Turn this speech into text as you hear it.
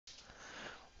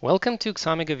Welcome to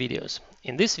Xomega Videos.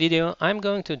 In this video, I'm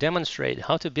going to demonstrate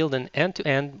how to build an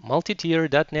end-to-end multi-tier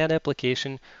 .NET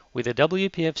application with a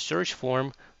WPF search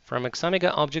form from a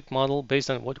Xomega object model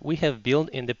based on what we have built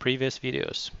in the previous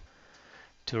videos.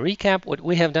 To recap what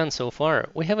we have done so far,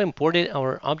 we have imported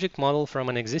our object model from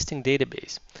an existing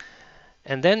database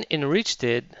and then enriched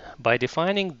it by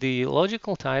defining the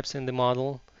logical types in the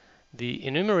model, the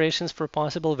enumerations for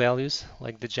possible values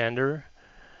like the gender,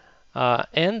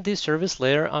 and the service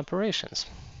layer operations.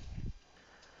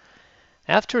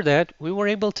 After that, we were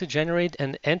able to generate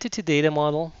an entity data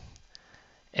model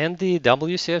and the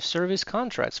WCF service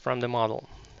contracts from the model.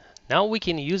 Now we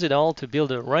can use it all to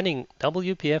build a running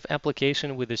WPF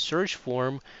application with a search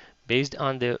form based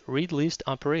on the ReadList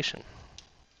operation.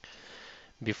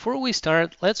 Before we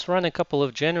start, let's run a couple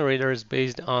of generators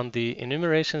based on the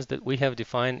enumerations that we have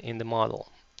defined in the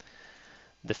model.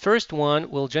 The first one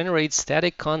will generate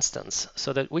static constants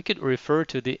so that we could refer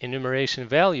to the enumeration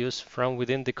values from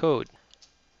within the code.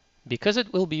 Because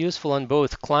it will be useful on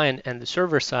both client and the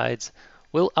server sides,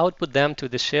 we'll output them to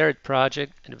the shared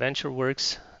project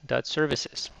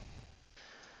adventureworks.services.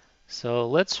 So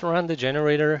let's run the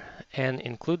generator and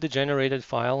include the generated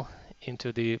file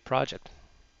into the project.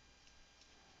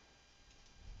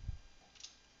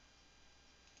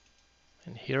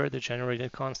 And here are the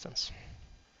generated constants.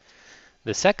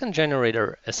 The second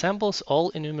generator assembles all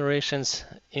enumerations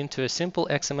into a simple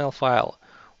XML file,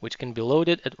 which can be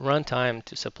loaded at runtime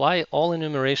to supply all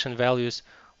enumeration values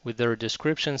with their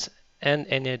descriptions and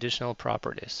any additional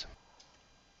properties.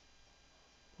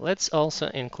 Let's also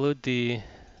include the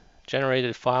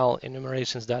generated file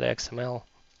enumerations.xml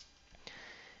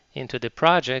into the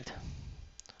project,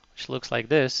 which looks like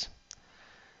this,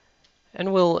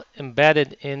 and we'll embed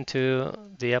it into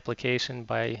the application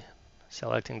by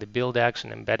selecting the Build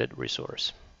Action Embedded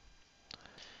resource.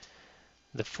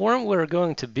 The form we're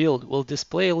going to build will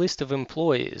display a list of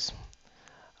employees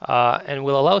and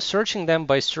will allow searching them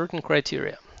by certain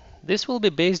criteria. This will be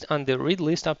based on the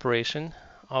ReadList operation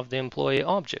of the employee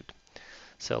object.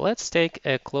 So let's take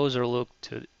a closer look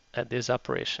at this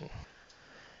operation.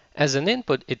 As an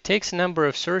input, it takes a number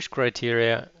of search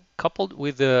criteria coupled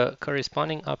with the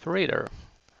corresponding operator.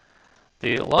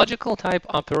 The logical type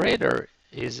operator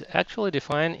is actually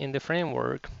defined in the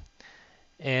framework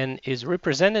and is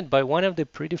represented by one of the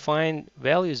predefined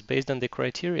values based on the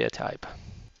criteria type.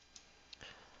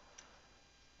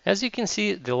 As you can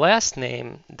see, the last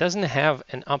name doesn't have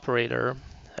an operator,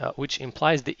 which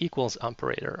implies the equals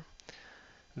operator.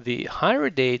 The hire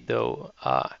date, though,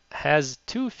 has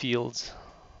two fields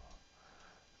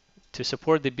to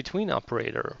support the between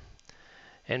operator,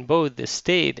 and both the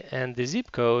state and the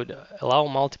zip code allow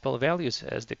multiple values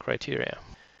as the criteria.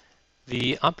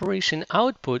 The operation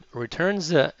output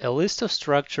returns a list of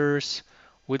structures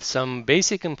with some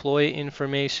basic employee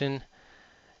information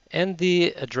and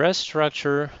the address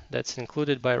structure that's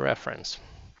included by reference.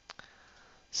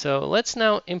 So let's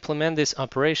now implement this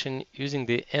operation using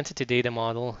the entity data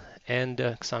model and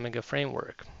Xomega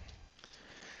Framework.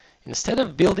 Instead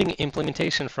of building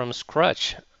implementation from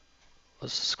scratch,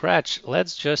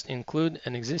 let's just include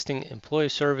an existing employee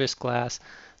service class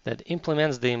that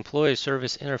implements the employee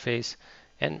service interface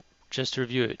and just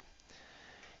review it.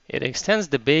 It extends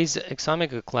the base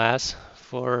Xomega class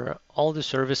for all the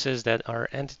services that are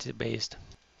entity-based.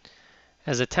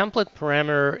 As a template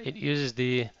parameter, it uses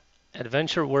the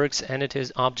AdventureWorks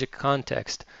entities object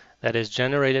context that is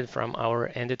generated from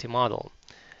our entity model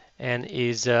and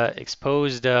is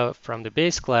exposed from the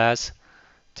base class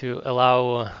to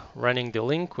allow running the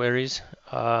LINQ queries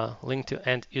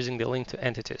using the LINQ to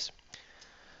entities.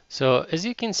 So as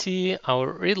you can see,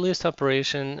 our ReadList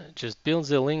operation just builds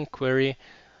a LINQ query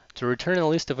to return a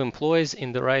list of employees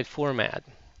in the right format.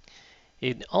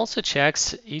 It also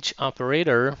checks each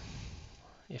operator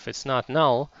if it's not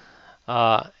null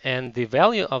and the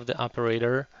value of the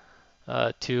operator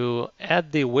to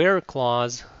add the where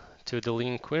clause to the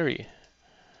LINQ query.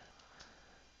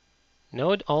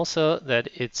 Note also that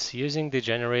it's using the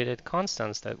generated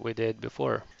constants that we did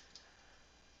before.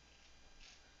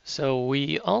 So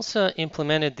we also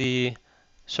implemented the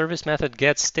service method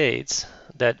getStates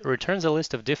that returns a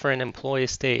list of different employee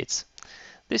states.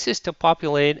 This is to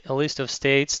populate a list of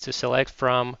states to select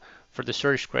from for the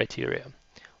search criteria.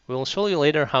 We will show you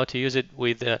later how to use it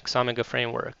with the Xomega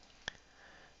Framework.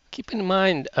 Keep in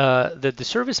mind that the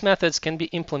service methods can be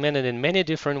implemented in many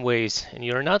different ways, and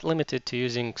you're not limited to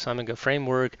using Xomega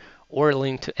Framework or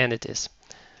LINQ to entities.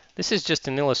 This is just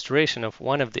an illustration of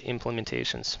one of the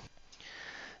implementations.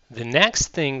 The next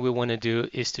thing we want to do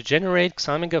is to generate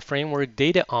Xomega Framework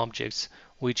data objects,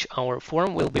 which our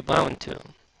form will be bound to.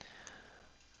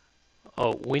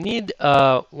 Oh, we need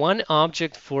one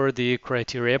object for the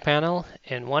criteria panel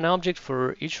and one object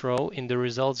for each row in the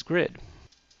results grid.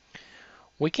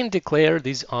 We can declare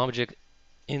these objects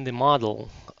in the model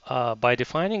by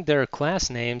defining their class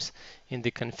names in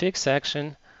the config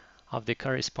section of the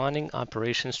corresponding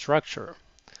operation structure.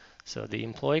 So the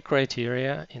employee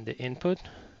criteria in the input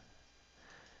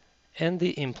and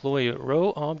the employee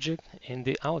row object in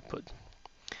the output.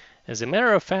 As a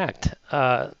matter of fact,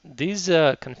 these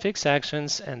config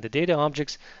sections and the data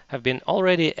objects have been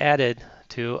already added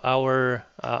to our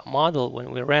model when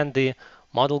we ran the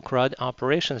model CRUD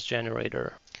operations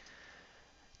generator.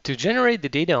 To generate the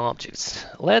data objects,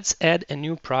 let's add a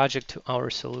new project to our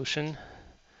solution,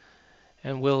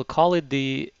 and we'll call it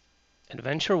the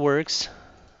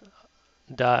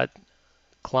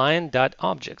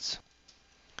AdventureWorks.client.objects.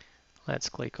 Let's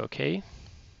click OK.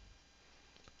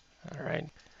 All right.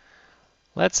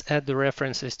 Let's add the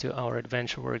references to our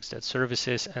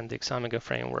AdventureWorks.services and the Xomega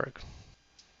Framework,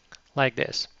 like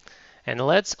this. And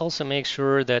let's also make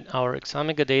sure that our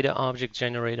Xomega data object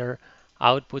generator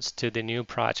outputs to the new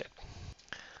project.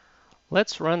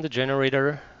 Let's run the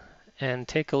generator and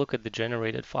take a look at the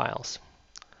generated files.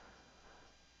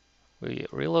 We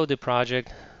reload the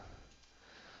project.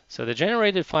 So the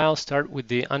generated files start with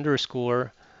the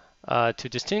underscore to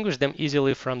distinguish them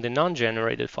easily from the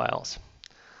non-generated files.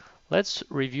 Let's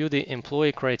review the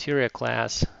employee criteria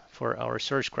class for our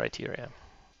search criteria.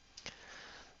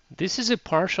 This is a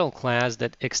partial class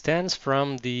that extends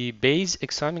from the base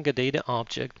Xomega data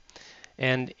object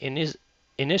and is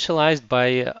initialized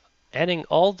by adding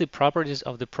all the properties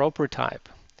of the proper type.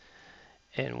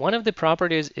 And one of the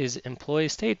properties is employee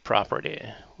state property,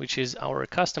 which is our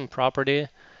custom property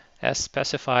as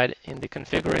specified in the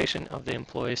configuration of the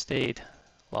employee state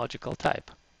logical type.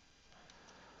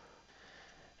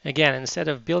 Again, instead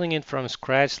of building it from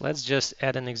scratch, let's just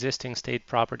add an existing state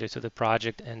property to the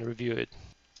project and review it.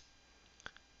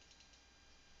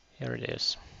 Here it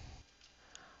is.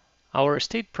 Our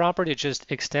state property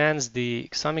just extends the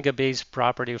Xomega base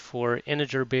property for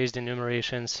integer-based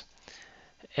enumerations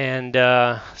and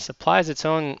supplies its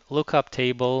own lookup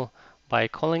table by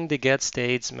calling the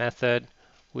getStates method,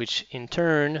 which in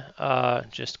turn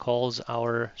just calls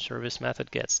our service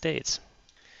method getStates.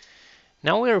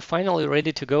 Now we are finally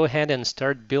ready to go ahead and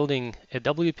start building a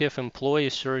WPF employee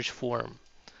search form.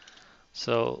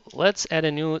 So let's add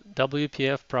a new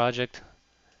WPF project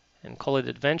and call it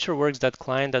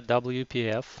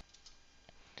AdventureWorks.client.wpf.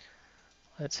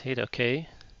 Let's hit OK.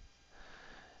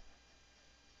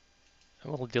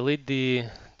 We'll delete the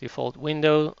default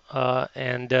window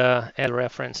and add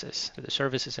references to the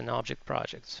services and object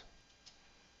projects,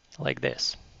 like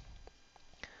this.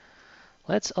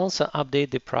 Let's also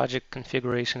update the project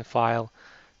configuration file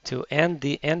to end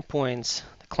the endpoints,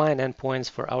 the client endpoints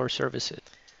for our services.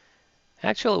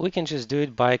 Actually, we can just do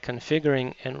it by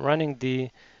configuring and running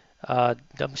the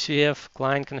WPF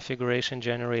client configuration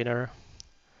generator,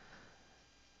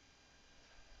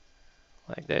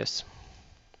 like this.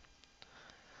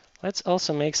 Let's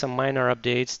also make some minor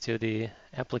updates to the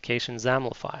application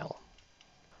XAML file.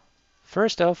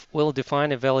 First off, we'll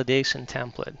define a validation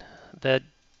template that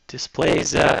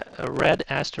displays a red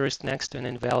asterisk next to an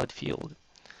invalid field.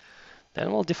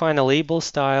 Then we'll define a label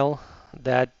style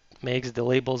that makes the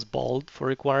labels bold for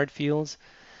required fields,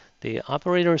 the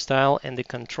operator style, and the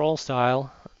control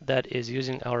style that is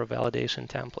using our validation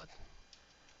template.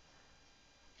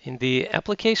 In the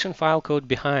application file code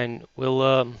behind,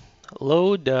 we'll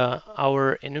load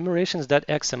our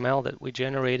enumerations.xml that we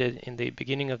generated in the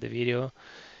beginning of the video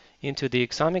into the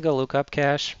Xomega lookup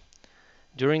cache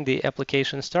during the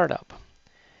application startup.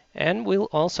 And we'll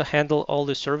also handle all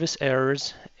the service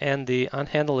errors and the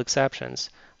unhandled exceptions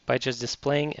by just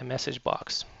displaying a message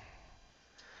box.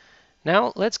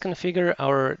 Now let's configure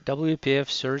our WPF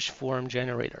search form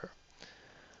generator.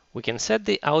 We can set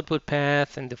the output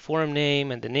path and the form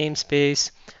name and the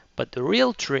namespace, but the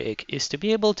real trick is to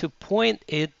be able to point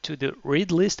it to the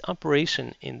ReadList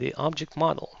operation in the object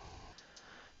model.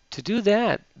 To do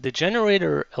that, the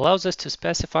generator allows us to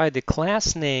specify the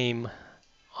class name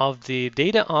of the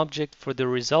data object for the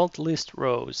result list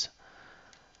rows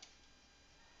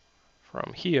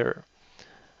from here.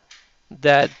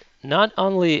 That not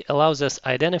only allows us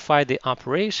identify the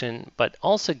operation, but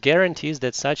also guarantees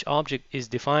that such object is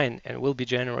defined and will be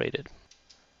generated.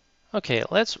 Okay,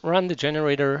 let's run the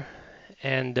generator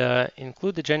and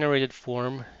include the generated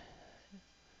form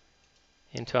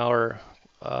into our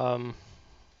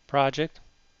project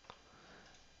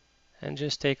and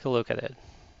just take a look at it.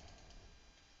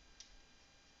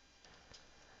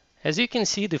 As you can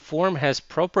see, the form has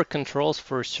proper controls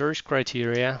for search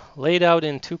criteria laid out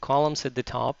in 2 columns at the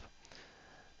top,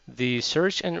 the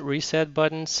search and reset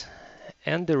buttons,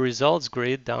 and the results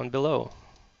grid down below.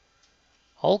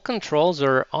 All controls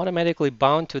are automatically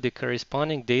bound to the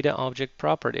corresponding data object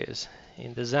properties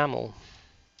in the XAML.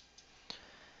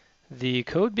 The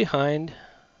code behind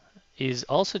is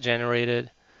also generated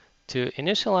to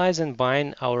initialize and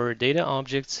bind our data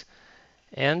objects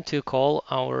and to call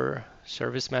our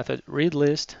service method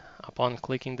ReadList upon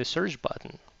clicking the search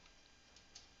button.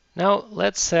 Now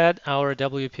let's set our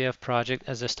WPF project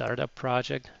as a startup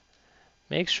project.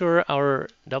 Make sure our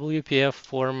WPF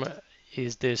form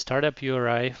is the startup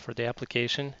URI for the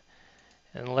application,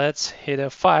 and let's hit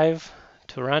F5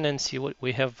 to run and see what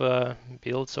we have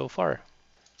built so far.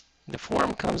 The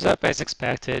form comes up as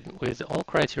expected with all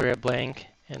criteria blank,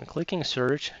 and clicking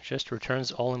search just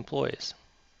returns all employees.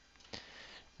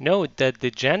 Note that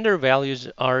the gender values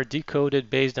are decoded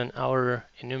based on our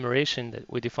enumeration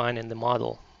that we define in the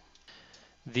model.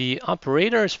 The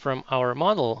operators from our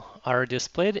model are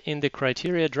displayed in the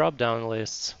criteria drop-down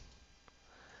lists,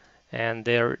 and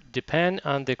they depend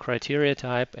on the criteria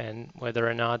type and whether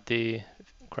or not the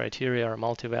criteria are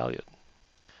multi-valued.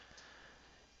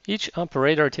 Each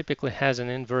operator typically has an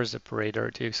inverse operator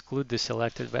to exclude the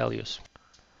selected values.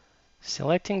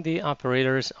 Selecting the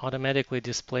operators automatically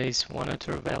displays one or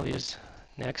two values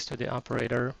next to the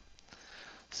operator.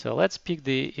 So let's pick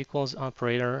the equals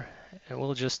operator, and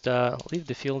we'll just leave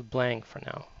the field blank for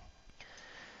now.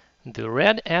 The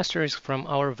red asterisk from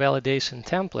our validation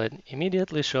template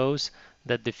immediately shows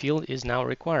that the field is now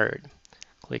required.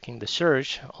 Clicking the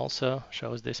search also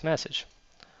shows this message.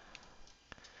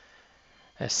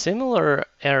 A similar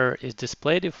error is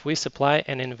displayed if we supply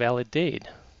an invalid date.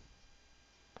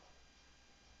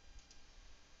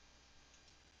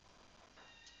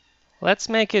 Let's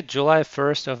make it July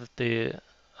 1st of the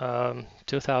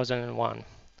 2001.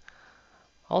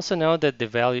 Also note that the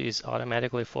value is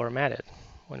automatically formatted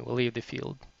when we leave the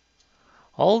field.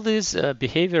 All this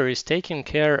behavior is taken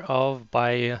care of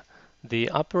by the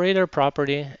operator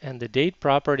property and the date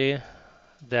property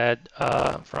that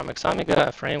from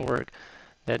Xomega Framework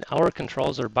that our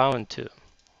controls are bound to.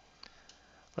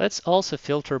 Let's also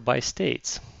filter by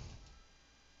states.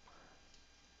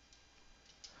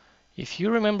 If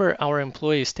you remember, our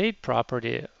employee state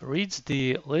property reads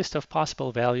the list of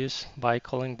possible values by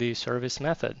calling the service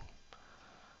method.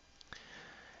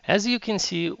 As you can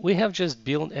see, we have just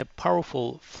built a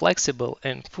powerful, flexible,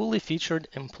 and fully featured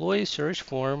employee search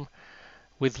form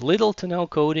with little to no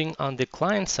coding on the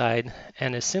client side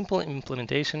and a simple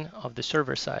implementation of the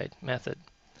server side method.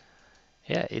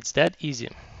 Yeah, it's that easy.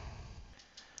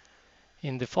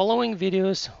 In the following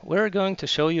videos, we're going to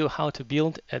show you how to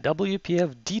build a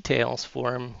WPF details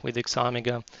form with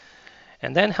Xomega,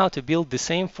 and then how to build the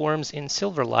same forms in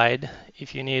Silverlight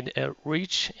if you need a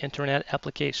rich internet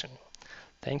application.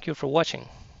 Thank you for watching.